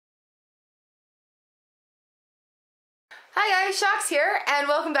Hi guys, Chox here, and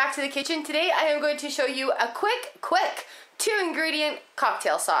welcome back to the kitchen. Today I am going to show you a quick 2-ingredient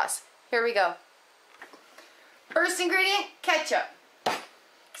cocktail sauce. Here we go. First ingredient, ketchup.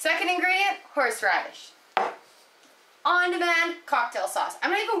 Second ingredient, horseradish. On-demand cocktail sauce.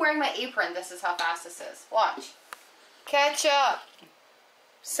 I'm not even wearing my apron. This is how fast this is. Watch. Ketchup.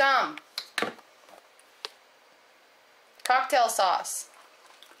 Some. Cocktail sauce.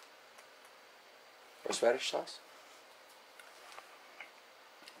 Horseradish sauce?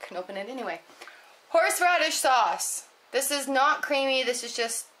 Can open it anyway. Horseradish sauce. This is not creamy. This is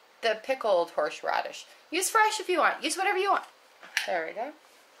just the pickled horseradish. Use fresh if you want. Use whatever you want. There we go.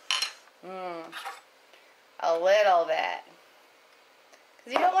 A little bit.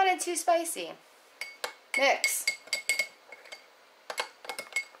 Because you don't want it too spicy. Mix.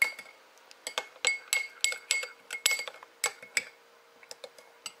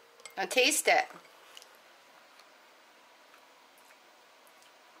 Now taste it.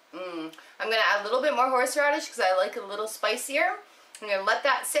 I'm going to add a little bit more horseradish because I like it a little spicier. I'm going to let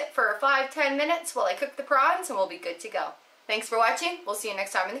that sit for 5-10 minutes while I cook the prawns and we'll be good to go. Thanks for watching. We'll see you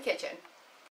next time in the kitchen.